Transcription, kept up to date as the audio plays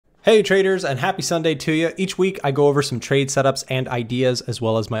Hey traders, and happy Sunday to you. Each week I go over some trade setups and ideas as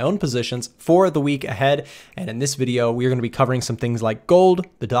well as my own positions for the week ahead. And in this video, we are going to be covering some things like gold,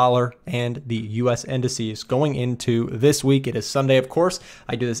 the dollar, and the US indices going into this week. It is Sunday, of course.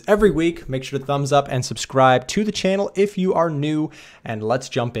 I do this every week. Make sure to thumbs up and subscribe to the channel if you are new, and let's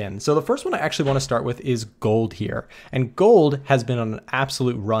jump in. So the first one I actually want to start with is gold here. And gold has been on an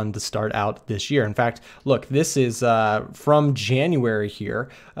absolute run to start out this year. In fact, look, this is from January here.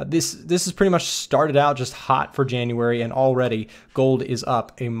 This has pretty much started out just hot for January, and already gold is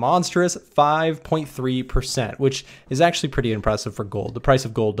up a monstrous 5.3%, which is actually pretty impressive for gold. The price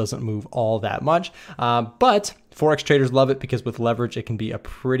of gold doesn't move all that much, but Forex traders love it because with leverage, it can be a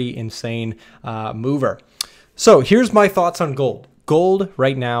pretty insane mover. So here's my thoughts on gold. Gold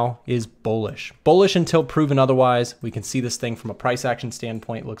right now is bullish. Bullish until proven otherwise. We can see this thing from a price action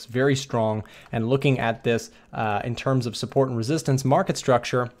standpoint looks very strong. And looking at this in terms of support and resistance market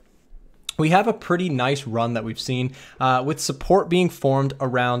structure, we have a pretty nice run that we've seen with support being formed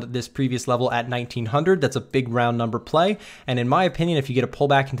around this previous level at 1900. That's a big round number play. And in my opinion, if you get a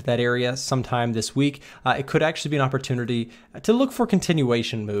pullback into that area sometime this week, it could actually be an opportunity to look for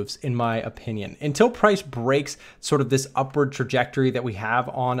continuation moves, in my opinion. Until price breaks sort of this upward trajectory that we have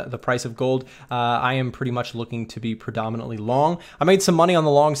on the price of gold, I am pretty much looking to be predominantly long. I made some money on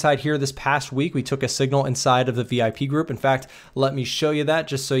the long side here this past week. We took a signal inside of the VIP group. In fact, let me show you that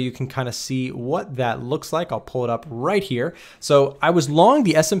just so you can kind of see what that looks like. I'll pull it up right here. So I was long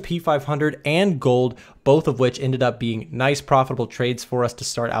the S&P 500 and gold, both of which ended up being nice profitable trades for us to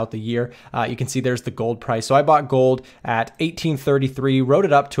start out the year. You can see there's the gold price. So I bought gold at 1833, wrote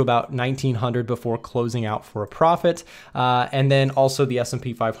it up to about 1900 before closing out for a profit. And then also the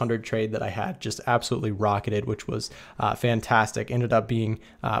S&P 500 trade that I had just absolutely rocketed, which was fantastic. Ended up being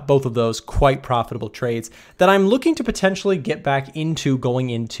both of those quite profitable trades that I'm looking to potentially get back into going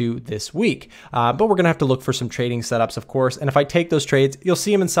into this week. But we're going to have to look for some trading setups, of course. And if I take those trades, you'll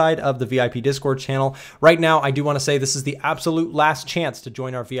see them inside of the VIP Discord channel. Right now, I do want to say this is the absolute last chance to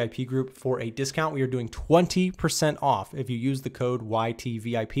join our VIP group for a discount. We are doing 20% off if you use the code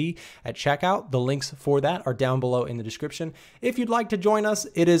YTVIP at checkout. The links for that are down below in the description. If you'd like to join us,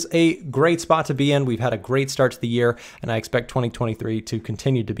 it is a great spot to be in. We've had a great start to the year, and I expect 2023 to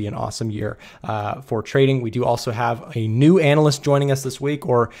continue to be an awesome year for trading. We do also have a new analyst joining us this week,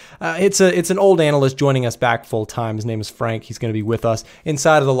 or it's an old analyst joining us back full time. His name is Frank. He's going to be with us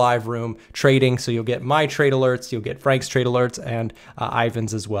inside of the live room trading. So you'll get my trade alerts, you'll get Frank's trade alerts, and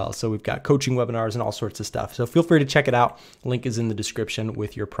Ivan's as well. So we've got coaching webinars and all sorts of stuff. So feel free to check it out. Link is in the description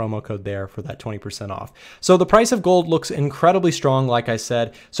with your promo code there for that 20% off. So the price of gold looks incredibly strong, like I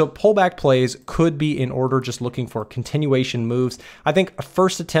said. So pullback plays could be in order, just looking for continuation moves. I think a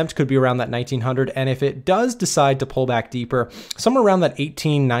first attempt could be around that 1900. And if it does decide to pull back deeper, somewhere around that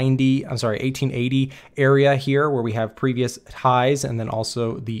 1880 area here where we have previous highs and then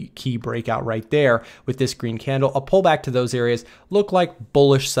also the key breakout right there with this green candle, a pullback to those areas look like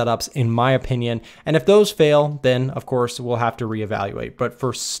bullish setups in my opinion. And if those fail, then of course we'll have to reevaluate. But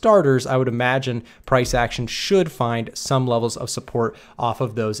for starters, I would imagine price action should find some levels of support off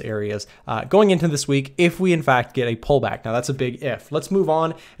of those areas going into this week if we in fact get a pullback. Now that's a big if. Let's move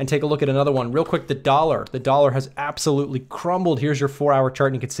on and take a look at another one real quick. The dollar. The dollar has absolutely crumbled. Here's your 4-hour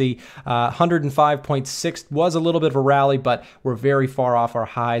chart, and you can see 105.6 was a little bit of a rally, but we're very far off our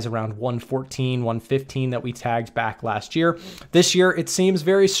highs around 114, 115 that we tagged back last year. This year, it seems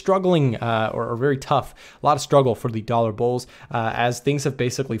very struggling or very tough. A lot of struggle for the dollar bulls as things have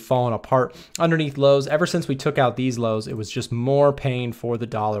basically fallen apart underneath lows. Ever since we took out these lows, it was just more pain for the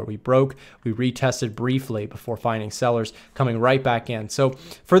dollar. We broke, we retested briefly before finding sellers coming right back in. So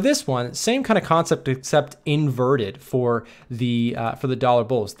for this one, same kind of concept except inverted for the dollar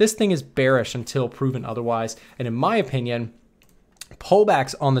bulls. This thing is bearish until proven otherwise. And in my opinion,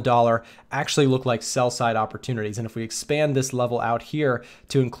 pullbacks on the dollar actually look like sell side opportunities. And if we expand this level out here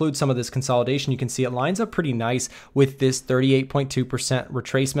to include some of this consolidation, you can see it lines up pretty nice with this 38.2%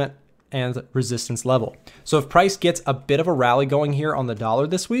 retracement and resistance level. So if price gets a bit of a rally going here on the dollar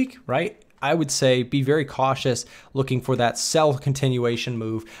this week, right, I would say be very cautious looking for that sell continuation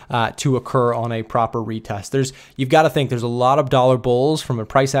move to occur on a proper retest. You've got to think there's a lot of dollar bulls from a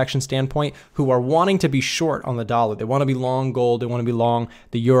price action standpoint who are wanting to be short on the dollar. They want to be long gold, they want to be long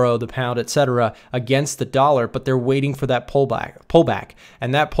the euro, the pound, etc. against the dollar, but they're waiting for that pullback.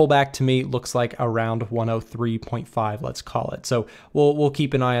 And that pullback to me looks like around 103.5, let's call it. So we'll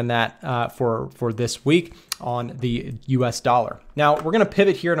keep an eye on that for this week on the US dollar. Now we're going to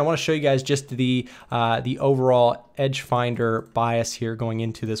pivot here, and I want to show you guys just the overall edge finder bias here going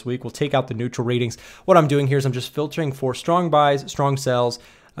into this week. We'll take out the neutral readings. What I'm doing here is I'm just filtering for strong buys, strong sells,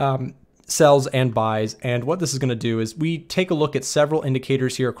 sells and buys. And what this is going to do is we take a look at several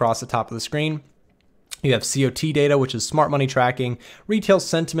indicators here across the top of the screen. You have COT data, which is smart money tracking, retail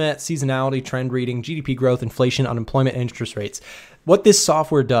sentiment, seasonality, trend reading, GDP growth, inflation, unemployment, and interest rates. What this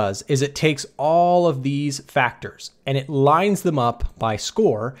software does is it takes all of these factors and it lines them up by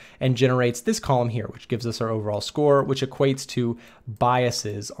score and generates this column here, which gives us our overall score, which equates to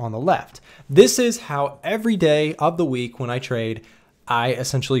biases on the left. This is how every day of the week when I trade, I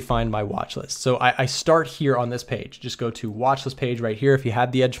essentially find my watch list. So I start here on this page. Just go to watch list page right here if you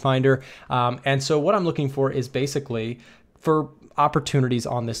have the Edge Finder. And so what I'm looking for is basically for opportunities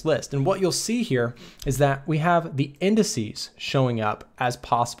on this list. And what you'll see here is that we have the indices showing up as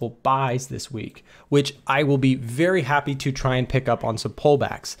possible buys this week, which I will be very happy to try and pick up on some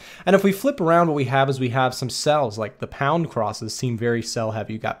pullbacks. And if we flip around, what we have is we have some sells, like the pound crosses seem very sell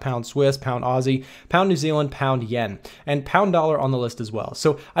heavy. You got pound Swiss, pound Aussie, pound New Zealand, pound yen, and pound dollar on the list as well.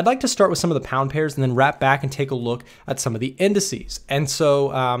 So I'd like to start with some of the pound pairs and then wrap back and take a look at some of the indices. And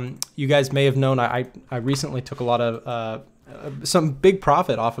so you guys may have known I recently took a lot of some big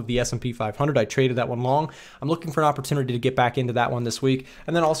profit off of the S&P 500. I traded that one long. I'm looking for an opportunity to get back into that one this week.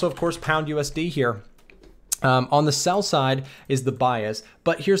 And then also, of course, pound USD here. On the sell side is the bias,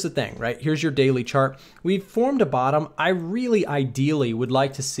 but here's the thing, right? Here's your daily chart. We've formed a bottom. I really ideally would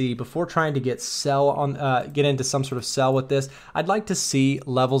like to see, before trying to get into some sort of sell with this, I'd like to see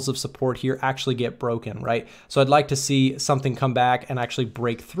levels of support here actually get broken, right? So I'd like to see something come back and actually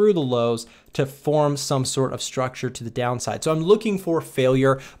break through the lows to form some sort of structure to the downside. So I'm looking for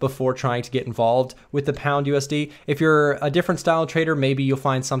failure before trying to get involved with the pound USD. If you're a different style trader, maybe you'll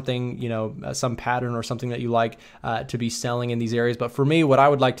find something, you know, some pattern or something that you like to be selling in these areas. But for me, what I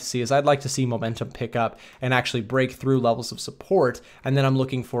would like to see is I'd like to see momentum pick up and actually break through levels of support. And then I'm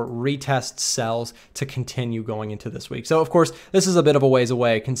looking for retest sells to continue going into this week. So of course, this is a bit of a ways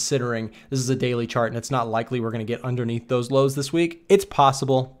away considering this is a daily chart and it's not likely we're going to get underneath those lows this week. It's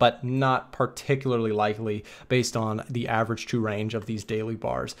possible, but not particularly likely based on the average true range of these daily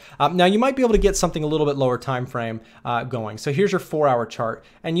bars. Now you might be able to get something a little bit lower time frame going. So here's your 4-hour chart,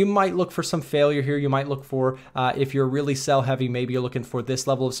 and you might look for some failure here. You might look for, if you're really sell heavy, maybe you're looking for this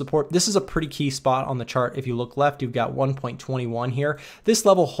level of support. This is a pretty key spot on the chart. If you look left, you've got 1.21 here. This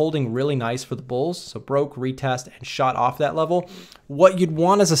level holding really nice for the bulls. So broke, retest, and shot off that level. What you'd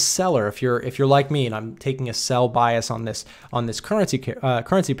want as a seller, if you're like me, and I'm taking a sell bias on this currency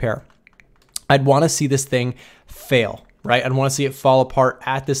pair, I'd want to see this thing fail, right? I'd want to see it fall apart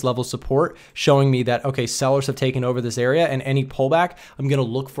at this level of support, showing me that, okay, sellers have taken over this area, and any pullback, I'm going to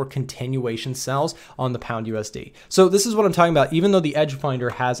look for continuation sells on the pound USD. So this is what I'm talking about. Even though the Edge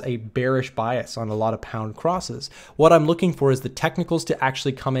Finder has a bearish bias on a lot of pound crosses, what I'm looking for is the technicals to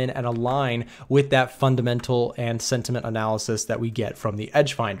actually come in and align with that fundamental and sentiment analysis that we get from the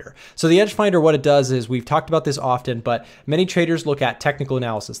Edge Finder. So the Edge Finder, what it does is, we've talked about this often, but many traders look at technical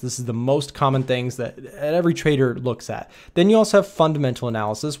analysis. This is the most common things that every trader looks at. Then you also have fundamental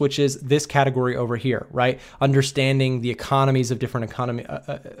analysis, which is this category over here, right? Understanding the economies of different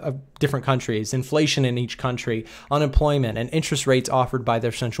countries, inflation in each country, unemployment, and interest rates offered by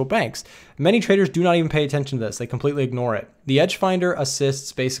their central banks. Many traders do not even pay attention to this. They completely ignore it. The Edge Finder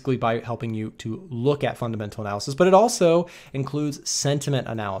assists basically by helping you to look at fundamental analysis, but it also includes sentiment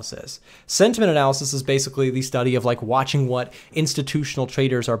analysis. Sentiment analysis is basically the study of like watching what institutional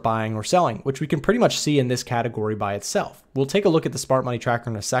traders are buying or selling, which we can pretty much see in this category by itself. We'll take a look at the smart money tracker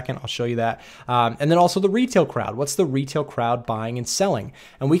in a second. I'll show you that. And then also the retail crowd. What's the retail crowd buying and selling?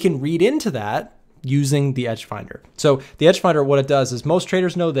 And we can read into that using the Edge Finder. So the Edge Finder, what it does is, most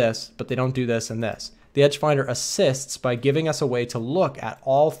traders know this, but they don't do this and this. The Edge Finder assists by giving us a way to look at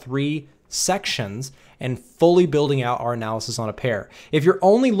all three sections and fully building out our analysis on a pair. If you're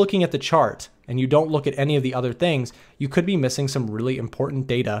only looking at the chart and you don't look at any of the other things, you could be missing some really important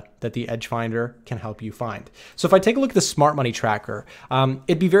data that the Edge Finder can help you find. So if I take a look at the smart money tracker,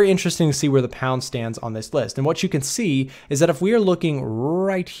 it'd be very interesting to see where the pound stands on this list. And what you can see is that if we are looking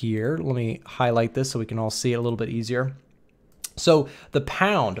right here, let me highlight this so we can all see it a little bit easier. So the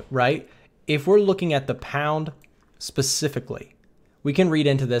pound, right? If we're looking at the pound specifically, we can read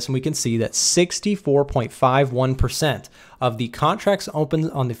into this and we can see that 64.51% of the contracts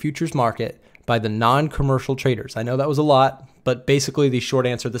opened on the futures market by the non-commercial traders. I know that was a lot, but basically the short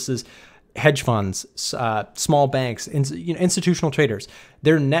answer, this is hedge funds, small banks, institutional traders.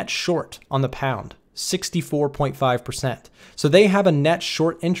 They're net short on the pound, 64.5%. So they have a net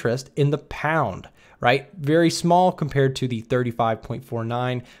short interest in the pound, right? Very small compared to the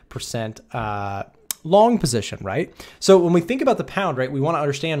 35.49% long position, right? So when we think about the pound, right, we want to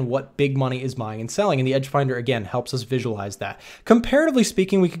understand what big money is buying and selling, and the Edge Finder, again, helps us visualize that. Comparatively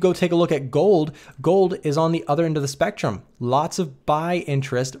speaking, we could go take a look at gold. Gold is on the other end of the spectrum. Lots of buy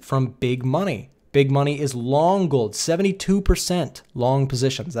interest from big money. Big money is long gold, 72% long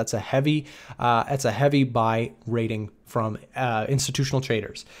positions. That's a heavy buy rating from institutional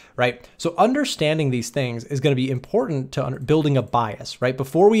traders, right? So understanding these things is going to be important to building a bias, right?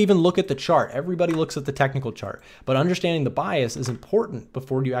 Before we even look at the chart, everybody looks at the technical chart, but understanding the bias is important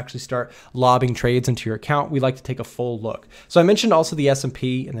before you actually start lobbing trades into your account. We like to take a full look. So I mentioned also the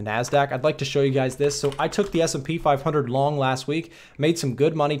S&P and the NASDAQ. I'd like to show you guys this. So I took the S&P 500 long last week, made some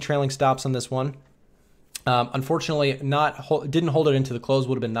good money trailing stops on this one. Unfortunately, didn't hold it into the close.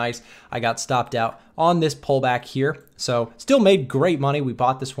 Would have been nice. I got stopped out on this pullback here. So still made great money. We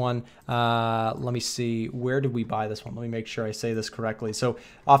bought this one. Let me see. Where did we buy this one? Let me make sure I say this correctly. So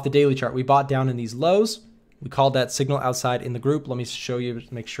off the daily chart, we bought down in these lows. We called that signal outside in the group. Let me show you,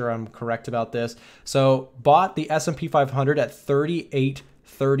 make sure I'm correct about this. So bought the S&P 500 at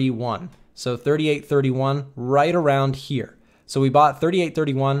 38.31. So 38.31 right around here. So we bought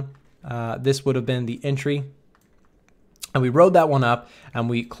 38.31. This would have been the entry, and we rode that one up and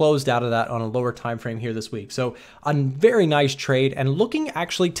we closed out of that on a lower time frame here this week. So a very nice trade, and looking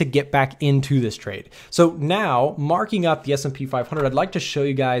actually to get back into this trade. So now marking up the S&P 500, I'd like to show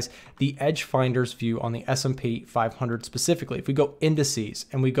you guys the Edge Finder's view on the S&P 500 specifically. If we go indices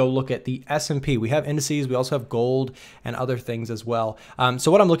and we go look at the S&P, we have indices, we also have gold and other things as well. So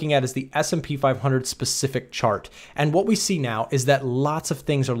what I'm looking at is the S&P 500 specific chart. And what we see now is that lots of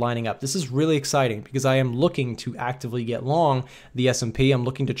things are lining up. This is really exciting because I am looking to actively get long the S&P. I'm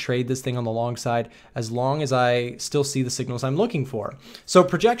looking to trade this thing on the long side as long as I still see the signals I'm looking for. So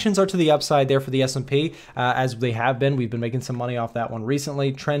projections are to the upside there for the S&P, as they have been. We've been making some money off that one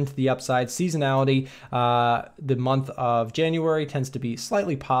recently. Trend to the upside. Seasonality, the month of January tends to be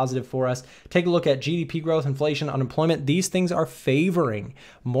slightly positive for us. Take a look at GDP growth, inflation, unemployment. These things are favoring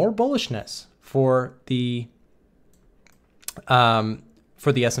more bullishness for the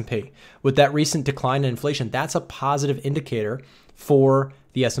S&P. With that recent decline in inflation, that's a positive indicator for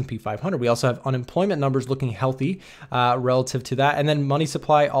the S&P 500. We also have unemployment numbers looking healthy relative to that, and then money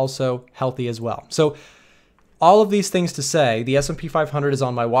supply also healthy as well. So all of these things to say, the S&P 500 is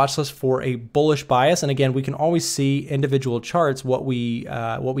on my watch list for a bullish bias. And again, we can always see individual charts, what we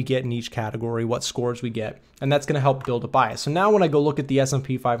get in each category, what scores we get, and that's going to help build a bias. So now when I go look at the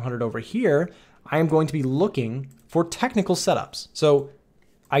S&P 500 over here, I am going to be looking for technical setups. So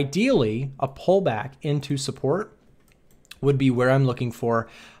ideally, a pullback into support would be where I'm looking for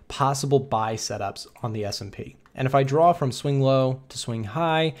possible buy setups on the S&P. And if I draw from swing low to swing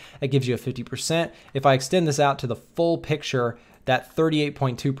high, that gives you a 50%. If I extend this out to the full picture, that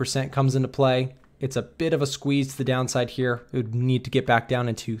 38.2% comes into play. It's a bit of a squeeze to the downside here. It would need to get back down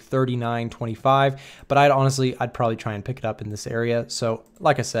into 39.25, but I'd probably try and pick it up in this area. So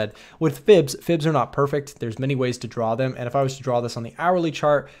like I said, with fibs are not perfect. There's many ways to draw them. And if I was to draw this on the hourly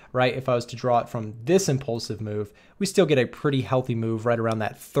chart, right, if I was to draw it from this impulsive move, we still get a pretty healthy move right around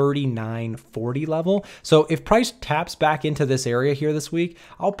that 39.40 level. So if price taps back into this area here this week,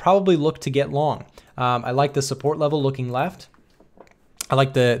 I'll probably look to get long. I like the support level looking left. I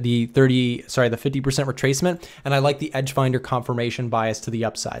like the 50% retracement, and I like the Edge Finder confirmation bias to the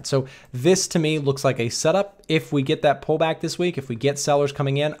upside. So this to me looks like a setup. If we get that pullback this week, if we get sellers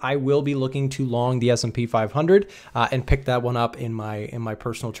coming in, I will be looking to long the S&P 500 and pick that one up in my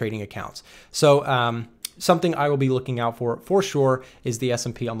personal trading accounts. So something I will be looking out for sure is the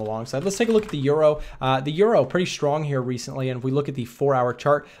S&P on the long side. Let's take a look at the euro. The euro pretty strong here recently, and if we look at the 4-hour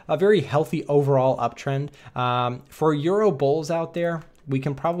chart, a very healthy overall uptrend. For euro bulls out there, we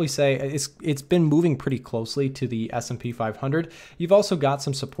can probably say it's been moving pretty closely to the S&P 500. You've also got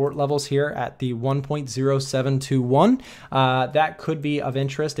some support levels here at the 1.0721. That could be of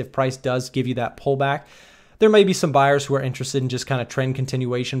interest if price does give you that pullback. There may be some buyers who are interested in just kind of trend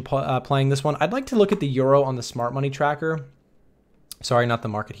continuation playing this one. I'd like to look at the euro on the smart money tracker. Sorry, not the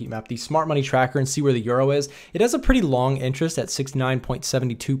market heat map, the smart money tracker, and see where the euro is. It has a pretty long interest at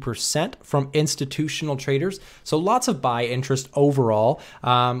 69.72% from institutional traders. So lots of buy interest overall,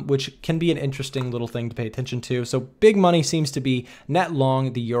 which can be an interesting little thing to pay attention to. So big money seems to be net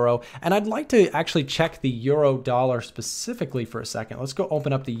long the euro. And I'd like to actually check the euro dollar specifically for a second. Let's go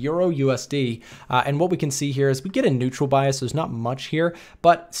open up the EURUSD. And what we can see here is we get a neutral bias. There's not much here,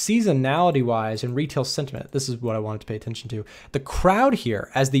 but seasonality wise and retail sentiment, this is what I wanted to pay attention to. The crowd here,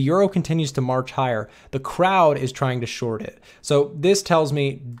 as the euro continues to march higher, the crowd is trying to short it. So this tells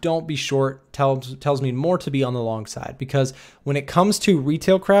me don't be short tells me more to be on the long side, because when it comes to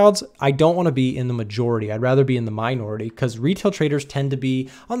retail crowds, I don't want to be in the majority. I'd rather be in the minority, because retail traders tend to be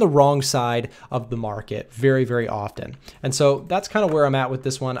on the wrong side of the market very, very often. And so that's kind of where I'm at with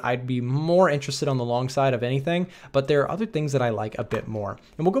this one. I'd be more interested on the long side of anything, but there are other things that I like a bit more.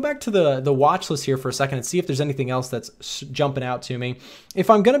 And we'll go back to the watch list here for a second and see if there's anything else that's jumping out to me. If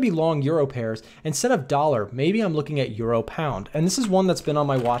I'm going to be long euro pairs, instead of dollar, maybe I'm looking at euro pound. And this is one that's been on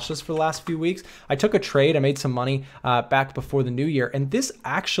my watch list for the last few weeks. I took a trade, I made some money back before the new year, and this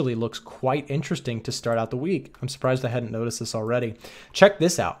actually looks quite interesting to start out the week. I'm surprised I hadn't noticed this already. Check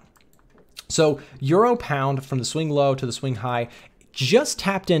this out. So euro pound, from the swing low to the swing high, just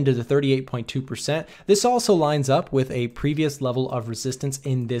tapped into the 38.2%. This also lines up with a previous level of resistance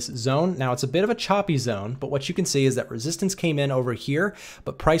in this zone. Now, it's a bit of a choppy zone, but what you can see is that resistance came in over here,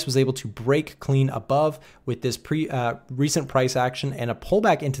 but price was able to break clean above with this recent price action and a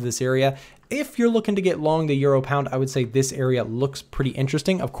pullback into this area. If you're looking to get long the euro pound, I would say this area looks pretty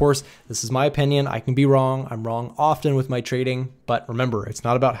interesting. Of course, this is my opinion. I can be wrong. I'm wrong often with my trading, but remember, it's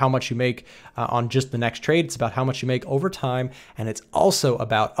not about how much you make on just the next trade. It's about how much you make over time. And it's also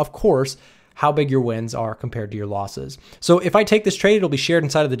about, of course, how big your wins are compared to your losses. So if I take this trade, it'll be shared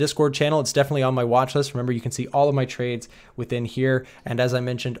inside of the Discord channel. It's definitely on my watch list. Remember, you can see all of my trades within here. And as I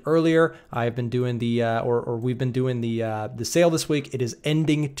mentioned earlier, I've been doing we've been doing the sale this week. It is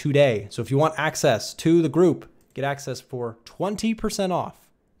ending today. So if you want access to the group, get access for 20% off,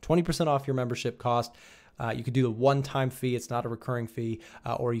 20% off your membership cost. You could do the one-time fee. It's not a recurring fee,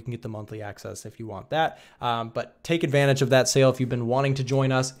 or you can get the monthly access if you want that. But take advantage of that sale if you've been wanting to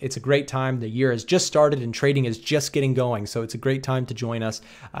join us. It's a great time. The year has just started and trading is just getting going. So it's a great time to join us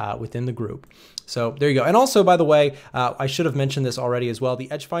within the group. So there you go. And also, by the way, I should have mentioned this already as well. The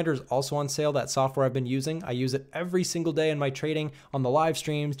Edge Finder is also on sale, that software I've been using. I use it every single day in my trading, on the live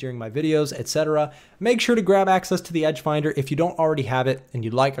streams, during my videos, etc. Make sure to grab access to the Edge Finder. If you don't already have it and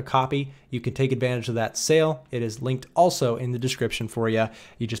you'd like a copy, you can take advantage of that sale. It is linked also in the description for you.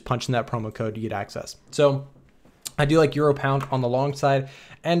 You just punch in that promo code to get access. So I do like euro pound on the long side.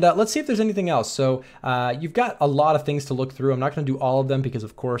 And let's see if there's anything else. So you've got a lot of things to look through. I'm not going to do all of them because,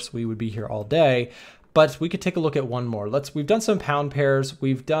 of course, we would be here all day. But we could take a look at one more. We've done some pound pairs.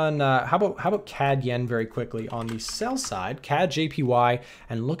 We've done, how about CAD yen very quickly on the sell side, CAD JPY,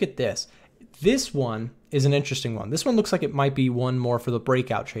 and look at this. This one is an interesting one. This one looks like it might be one more for the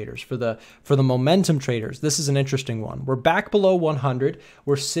breakout traders, for the momentum traders. This is an interesting one. We're back below 100.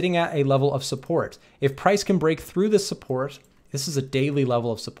 We're sitting at a level of support. If price can break through this support, this is a daily level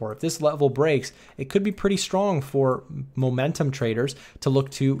of support. If this level breaks, it could be pretty strong for momentum traders to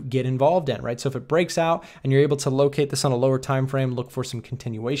look to get involved in, right? So if it breaks out and you're able to locate this on a lower time frame, look for some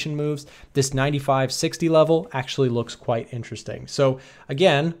continuation moves, this 95.60 level actually looks quite interesting. So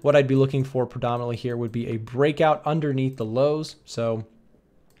again, what I'd be looking for predominantly here would be a breakout underneath the lows. So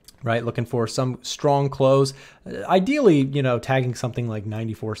right, looking for some strong close, ideally, tagging something like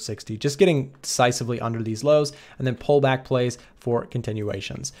 94.60, just getting decisively under these lows, and then pullback plays for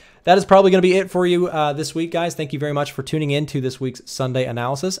continuations. That is probably going to be it for you this week, guys. Thank you very much for tuning in to this week's Sunday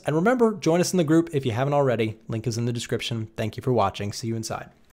analysis. And remember, join us in the group if you haven't already. Link is in the description. Thank you for watching. See you inside.